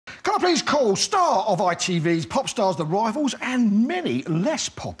Can I please call star of ITV's Pop Stars, The Rivals and many less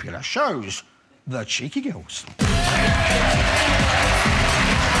popular shows, the Cheeky Girls.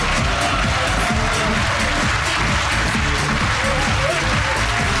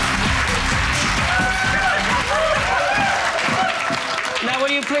 Now, will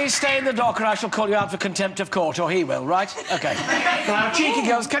you please stay in the dock or I shall call you out for contempt of court, or he will, right? OK. Now, Cheeky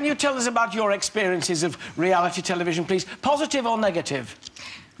Girls, can you tell us about your experiences of reality television, please? Positive or negative?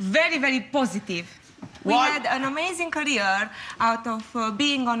 Very, very positive. We had an amazing career out of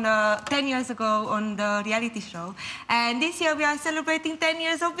being on 10 years ago on the reality show. And this year we are celebrating 10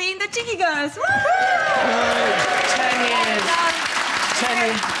 years of being the Cheeky Girls. Woo! 10 years. 10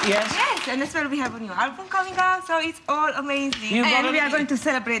 years, yes? Yes, and as well we have a new album coming out, so it's all amazing. And we are going to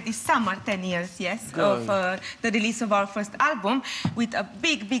celebrate this summer 10 years, yes, of the release of our first album with a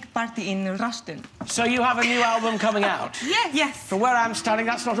big, big party in Rushden. So you have a new album coming out? Yes. Yes. For where I'm standing,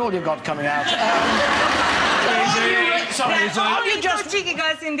 that's not all you've got coming out. Only two Cheeky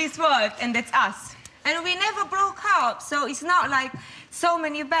Girls in this world, and that's us. And we never broke up, so it's not like so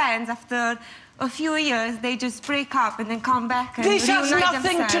many bands after a few years, they just break up and then come back and this has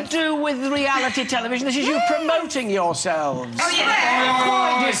nothing themselves. to do with reality television. This is you promoting yourselves. Oh, yeah.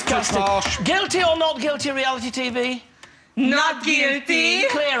 Quite disgusting. Guilty or not guilty reality TV? Not guilty.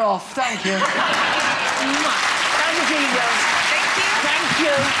 Clear off. Thank you. Thank you, Cheeky Girls. Thank you. Thank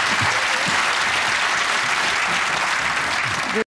you.